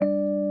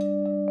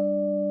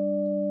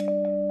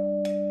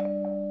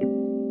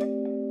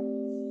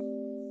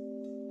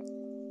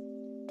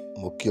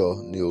kí ọ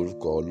ní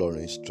orúkọ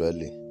Ọlọ́run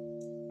Ísírẹ́lì.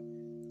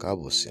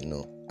 Káàbọ̀ sínú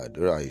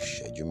àdúrà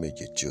ìṣẹ́jú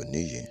méje tí ò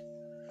níye.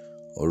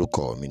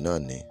 Orúkọ mi náà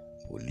ni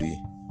Wòlíì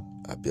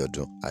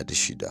Abíọ́dún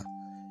Adéṣídà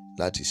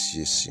láti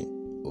CAC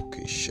Òkè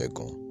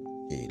Ìṣẹ́gun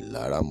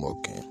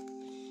Ìlaramọ̀kín.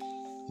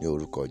 Ní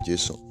orúkọ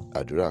Jésù,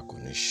 àdúrà kò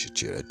ní ṣe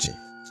tìrẹ tì.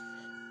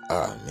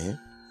 Àmín.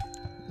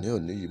 Ní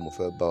òní yìí mo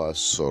fẹ́ bá wa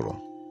sọ̀rọ̀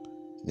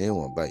ní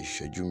ìwọ̀nba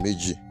ìṣẹ́jú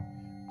méjì,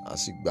 a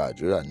sì gba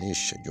àdúrà ní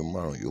ìṣẹ́jú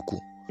 5 yòókù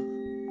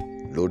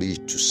lórí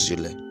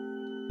ìtúsílẹ̀.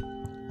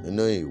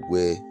 Nínú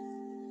ìwé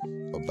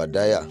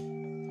Ọbadáyà,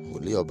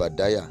 wòlíì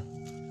Ọbadáyà,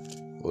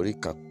 orí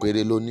kan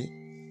péré lóní,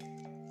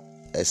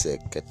 ẹsẹ̀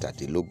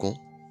 17.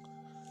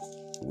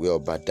 Ìwé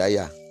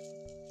Ọbadáyà,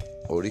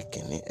 orí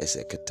kìíní,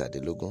 ẹsẹ̀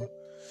 17.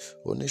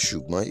 Ó ní,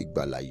 ṣùgbọ́n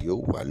ìgbàlà yóò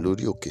wà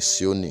lórí òkè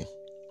Síónì,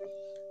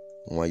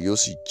 wọn yóò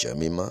sì jẹ́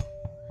mímọ́.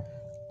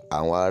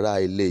 Àwọn ará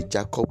ilé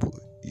Jákọ́bù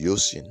yóò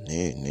sì ní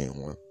ìní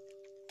wọn.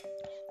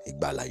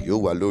 Ìgbàlà yóò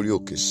wà lórí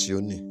òkè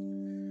Síónì.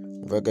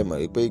 Mo fẹ́ kẹ́ mọ̀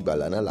wípé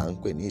ìgbàlà náà là ń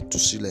pè ní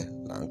ìtúsílẹ̀,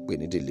 là ń pè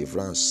ní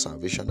deliverance,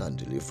 salvation and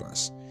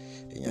deliverance.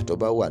 Èèyàn tó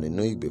bá wà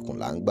nínú ìgbèkùn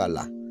là ń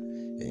gbàlà.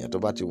 Èèyàn tó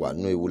bá ti wà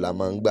nínú ewu la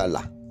máa ń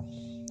gbàlà.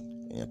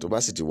 Èèyàn tó bá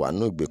sì ti wà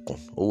nínú ìgbèkùn,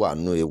 ó wà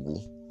nínú ewu,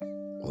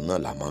 òun náà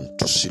la máa ń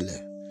tú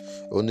sílẹ̀.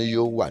 Ó ní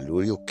yóò wà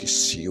lórí òkè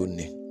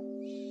Síónì.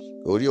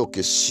 Orí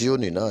òkè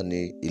Síónì náà ni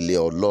ilé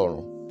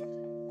Ọlọ́run.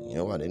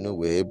 Ìyẹn wà nínú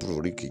ìwé Hébérù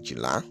orí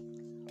 12.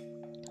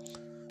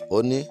 Ó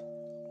ní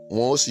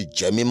wọn ó sì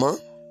jẹ́ mímọ́.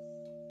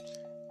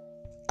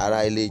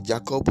 Ará ilé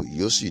Jákọ́bù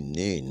yóò sì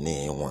ní ìní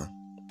wọn.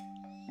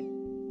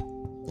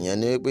 Ìyẹn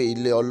ni wípé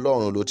ilé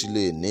Ọlọ́run ló ti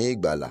lè ní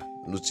ìgbàlà,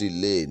 ló ti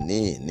lè ní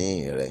ìní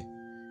rẹ.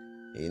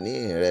 Ìní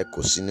rẹ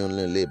kò sí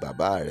nínú ilé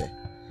bàbá rẹ.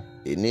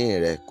 Ìní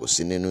rẹ kò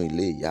sí nínú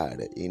ilé ìyá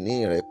rẹ. Ìní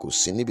rẹ kò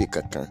sí níbi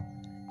kankan.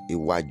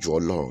 Iwájú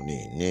Ọlọ́run ni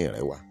ìní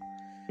rẹ wà.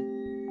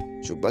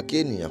 Ṣùgbọ́n kí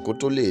ènìyàn kó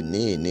tó lè ní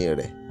ìní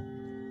rẹ,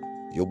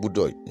 yóò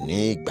gbúdọ̀ ní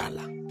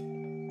ìgbàlà.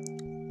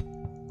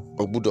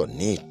 Ó gbúdọ̀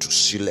ní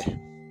ìtúsílẹ̀.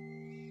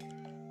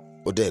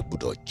 Ó dẹ̀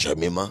gbúdọ̀ jẹ́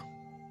mímọ́.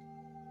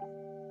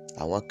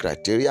 Àwọn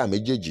criteria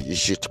méjèèjì yìí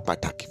ṣe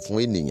pàtàkì fún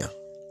ènìyàn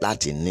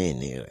láti ní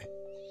ìní rẹ̀.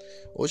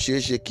 Ó ṣeé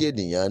ṣe kí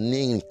ènìyàn ní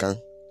nǹkan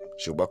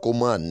ṣùgbọ́n kó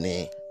má ní.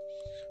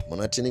 Mo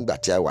rántí nígbà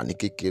tí a wà ní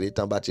kékeré,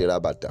 tán bá ti ra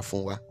bàtà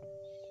fún wa,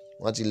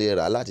 wọ́n ti lè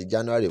rà láti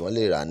January, wọ́n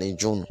lè rà ní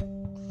June.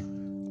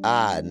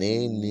 A ní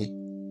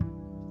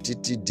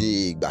títí di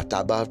ìgbà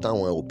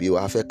táwọn òbí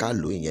wa fẹ́ ká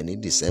lò ìyẹn ní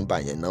December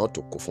yẹn náà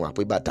tó kó fún wa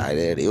pé bàtà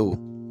rẹ̀ rèé o.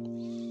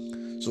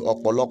 So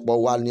ọ̀pọ̀lọpọ̀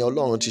wa ni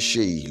Ọlọ́run ti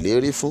ṣe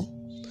ìlérí fún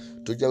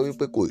tó jẹ́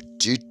wípé kò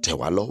tí ì tẹ̀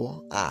wá lọ́wọ́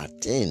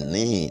àti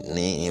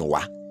ní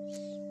wa.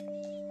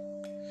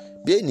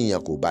 Bí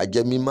ènìyàn kò bá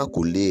jẹ́ mímọ́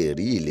kò lè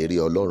rí ìlérí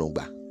Ọlọ́run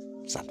gbà.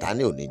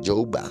 Sátánì ò ní jẹ́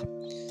ó gbà.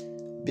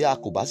 Bí a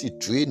kò bá sì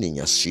tú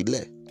ènìyàn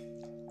sílẹ̀,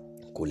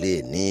 kò lè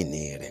ní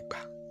ìní rẹ̀ gbà.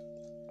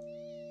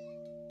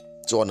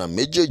 Tí ọ̀nà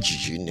méjèèjì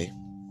yìí ni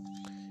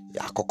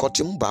àkọ́kọ́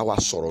tí ń bá wa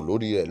sọ̀rọ̀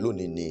lórí rẹ̀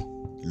lónìí ni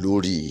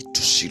lórí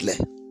ìtúsílẹ̀.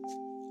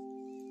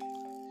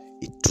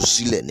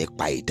 Ìtúsílẹ̀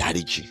nípa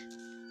ìdáríjì.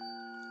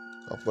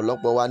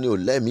 Ọ̀pọ̀lọpọ̀ wa ni ò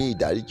lẹ́mìí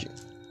ìdáríjì.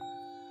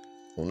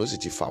 Òun ló sì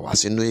ti fà wá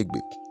sínú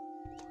ìgbèkùn.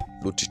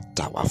 Ló ti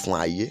tà wá fún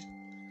ayé.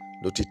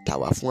 Ló ti tà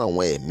wá fún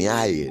àwọn ẹ̀mí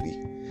àìrí.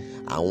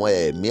 Àwọn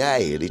ẹ̀mí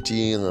àìrí tí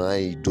ń ran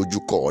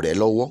ìdojúkọ rẹ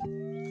lọ́wọ́.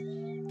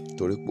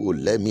 Torí pé ò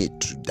lẹ́mìí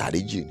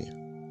ìdáríjì ni.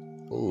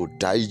 Ó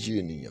dáríjì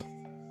ènìyàn.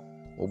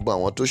 Gbogbo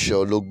àwọn tó ṣẹ̀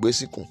ọ́ ló gbé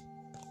síkùn.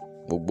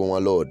 Gbogbo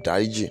wọn ló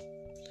dáríjì.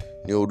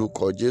 Ní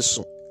orúkọ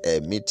Jésù,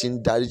 ẹ̀mí tí ń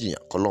dáríjì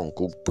yàn k'Ọlọ́run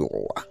kó pè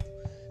wọ́n wá.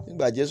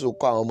 Nígbà Jésù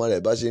kọ́ àwọn ọmọ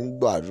rẹ̀ bá ṣe ń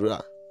gbàdúrà,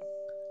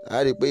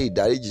 a rí i pé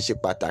ìdáríjì ṣe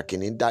pàtàkì.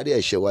 Ní dárí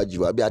ẹ̀ṣẹ̀ wa jì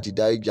wá bí a ti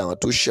dáríjì àwọn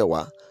tó ṣẹ̀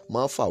wá,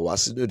 máa fà wá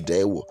sínú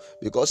ìdẹ̀wò.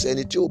 Because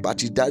ẹni tí ò bá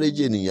ti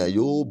dáríjì ènìyàn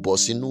yóò bọ́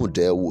sínú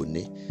ìdẹ̀wò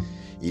ni.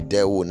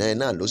 Ìdẹ̀wò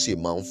náà ló sì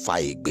máa ń fa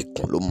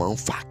ìgbèkùn, ló máa ń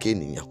fa kí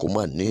ènìyàn kó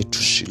má ní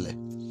ìtúsílẹ̀.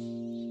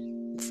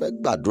 Mo fẹ́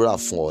gbàdúrà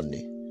fún ọ ni.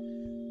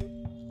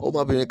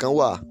 Ọmọbìnrin kan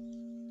wà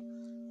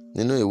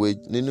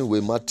nínú ìwé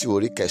Mátíù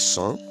orí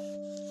 9.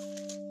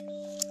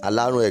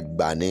 Alárùn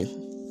ẹ̀gbà ni.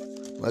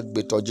 Wọ́n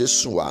gbé tọ̀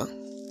Jésù wá.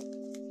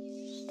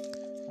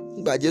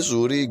 Nígbà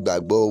Jésù rí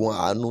ìgbàgbọ́ wọn,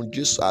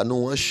 àánú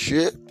wọn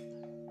ṣe.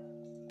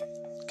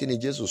 Kí ni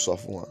Jésù sọ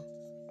fún wọn?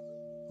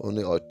 Ó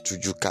ní, ó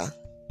tújú ká,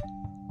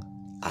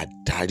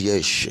 àdárí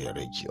ẹ̀ṣẹ̀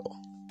rẹ̀ jì ọ́.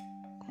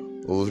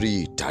 Ó rí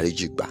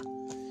ìdáríjì gbà.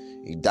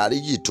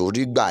 Ìdáríjì tó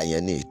rí gbà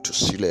yẹn ni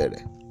ìtúsílẹ̀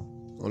rẹ̀.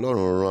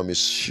 Ọlọ́run rán mi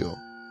sí ọ.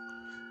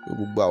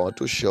 Gbogbo àwọn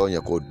tó ṣẹ̀ ọ́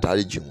yẹn kó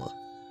dáríjì wọn.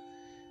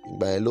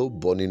 Ìgbà yẹn ló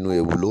bọ́ nínú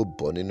ewu, ló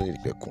bọ́ nínú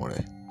ìgbèkùn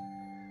rẹ̀.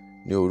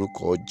 Ní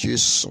orúkọ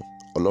Jésù,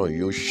 Ọlọ́run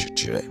yóò ṣe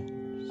tirẹ̀.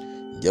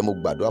 Ǹjẹ́ mo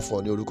gbàdúrà fún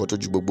ọ ní orúkọ tó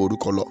ju gbogbo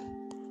orúkọ lọ.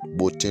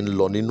 Bó ti ń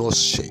lọ nínú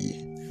ọ̀sẹ̀ yìí,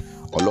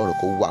 Ọlọ́run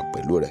kó wà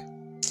pẹ̀lú rẹ.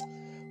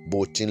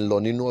 Bó ti ń lọ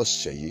nínú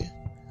ọ̀sẹ̀ yìí,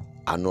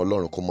 àánú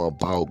Ọlọ́run kó máa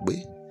bá ọ gbé.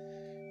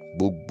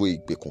 Gbogbo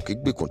ìgbèkùn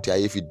kígbèkùn tí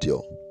ayé fi dè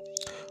ọ́,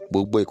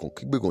 gbogbo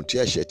ìgbèkùn tí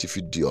ẹ̀ṣẹ̀ ti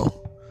fi dè ọ́,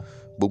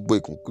 gbogbo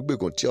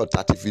ìgbèkùn tí ọ̀tá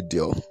ti fi dè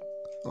ọ́.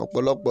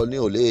 Ọ̀pọ̀lọpọ̀ ni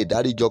ò lè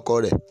dáríjì ọkọ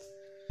rẹ̀.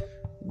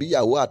 Bí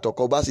ìyàwó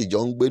àtọkọ bá sì jọ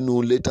ń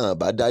gbénú ilé tán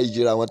bá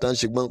dáríjì ra wọn tán,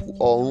 ṣùgbọ́n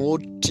ọ̀run ó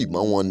tì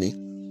mọ́ wọn ni.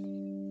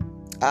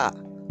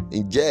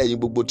 ǹjẹ́ ẹ̀yin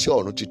gbogbo tí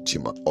ọ̀run ti tì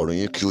mọ́, ọ̀run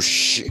yín kí ó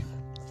ṣí.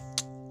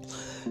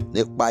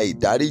 Nípa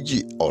ìdáríjì,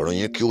 ọ̀run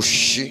yín kí ó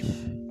ṣí.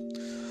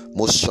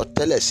 Mo sọ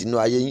tẹ́lẹ̀ sínú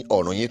ayé yín,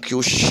 ọ̀run yín kí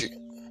ó ṣí.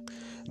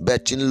 Bẹ́ẹ̀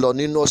tí ń lọ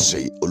nínú ọ̀sẹ̀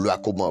yìí, Olúwa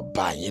kó máa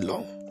bá yín lọ.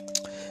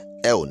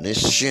 Ẹ ò ní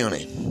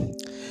ṣìrìn,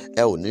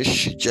 ẹ ò ní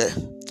ṣìjẹ,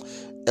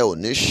 ẹ ò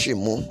ní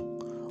ṣìmú.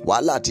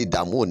 Wàhálà àti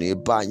ìdààmú ò ní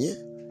bá yín,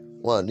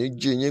 wọn ò ní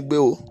jí yín gbé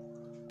o.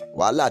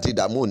 Wàhálà àti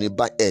ìdààmú ò ní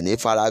bá ẹ̀ ní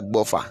fara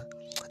gbọ́fà,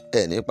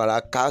 ẹ̀ ní fara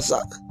kásá.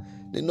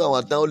 Nínú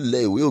àwọn tán ó lẹ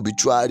ìwé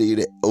òbítúárì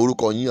rẹ̀,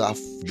 orúkọ yín á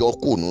yọ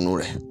kúrò nínú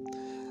rẹ̀.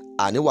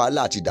 Àní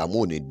wàhálà àti ìdààmú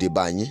ò ní dé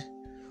bá yín.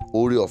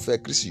 Oore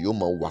ọ̀fẹ́ Kristi yóò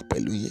máa wà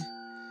pẹ̀lú yín.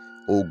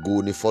 Ògo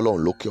ni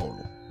fọ́lọ́run lókè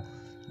ọ̀run.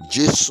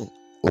 Jésù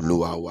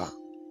Olúwa wa.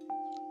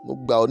 Mo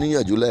gbà ọ́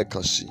níyànjú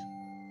lẹ́ẹ̀kan sí.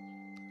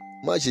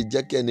 Má ṣe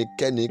jẹ́ kí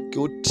ẹnikẹ́ni kí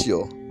ó tì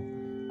ọ́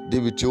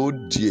débi tí ó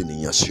di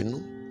ènìyàn sínú.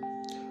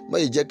 Má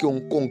ṣe jẹ́ kí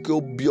ohunkóhun kí ó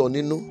bí ọ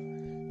nínú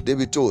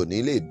débi tí ò ní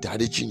lè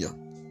dáríjìyàn.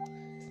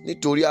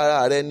 Nítorí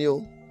ara rẹ ni o.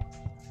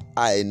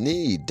 Àìní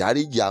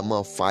ìdáríjì a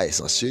máa fa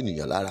àìsàn sí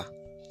ènìyàn lára.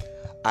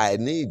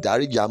 Àìní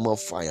ìdáríjì a máa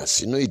fa àyàn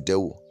sínú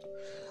ìdẹwò.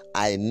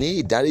 Àìní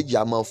ìdáríjì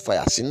a máa fa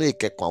àyàn sínú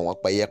ìkẹ́kọ̀ọ́ àwọn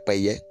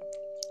pẹyẹpẹyẹ.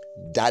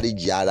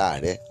 Dáríjì ara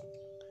rẹ.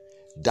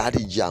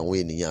 Dáríjì àwọn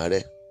ènìyàn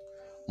rẹ.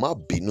 Má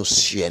bínú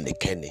sí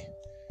ẹnikẹ́ni.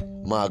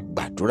 Máa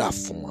gbàdúrà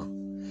fún wọn.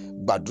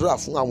 Gbàdúrà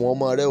fún àwọn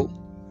ọmọ rẹ o.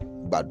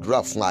 Gbàdúrà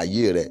fún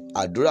ayé rẹ.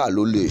 Àdúrà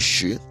ló lè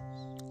ṣe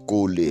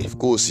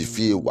kó o sì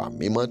fi ìwà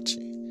mímọ́ tì.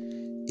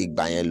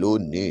 Ìgbà yẹn ló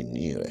ní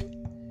ìní rẹ.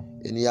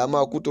 Ènìyàn a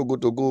máa kú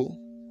togotogo.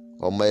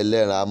 Ọmọ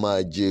ẹlẹ́ran a máa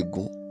jẹ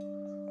egun.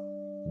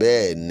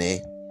 Bẹ́ẹ̀ ni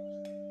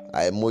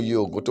àìmọye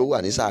ogun tó wà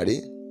ní sàréè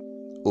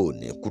ò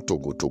ní kú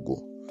togotogo.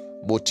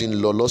 Bó ti ń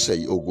lọ lọ́sẹ̀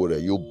yìí, ògo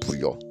rẹ̀ yóò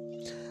bùyọ.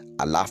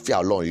 Àlàáfíà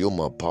Ọlọ́run yóò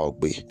máa bá ọ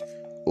gbé.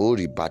 Ó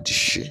rí bá ti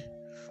ṣe.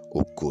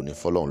 Ògo ni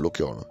fọ́lọ́run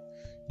lókè ọ̀run.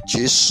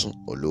 Jésù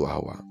Olúwa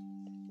wa.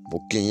 Mo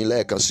kí yín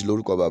lẹ́ẹ̀kan sí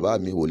lórúkọ bàbá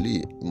mi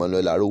wòlíì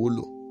Emmanuel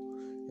Arówólò,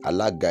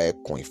 alága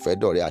ẹkùn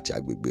Ìfẹ́dọ̀rẹ́ àti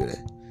agbègbè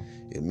rẹ̀.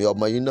 Èmi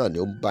ọmọ yín náà ni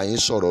ó ń bá yín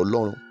sọ̀rọ̀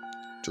Ọlọ́run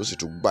tí ó sì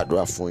tún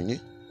gbàdúrà fún yín.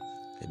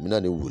 Èmi náà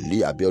ni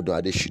wòlíì Abíọ́dún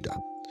Adéṣídà,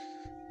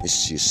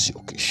 CAC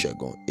Òkè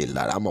Ìṣẹ́gun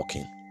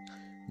Ìlaramọ̀kín.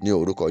 Ní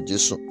orúkọ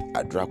Jésù,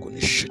 àdúrà kò ní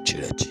ṣe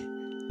tirẹ̀ tì.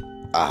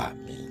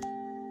 Àmín.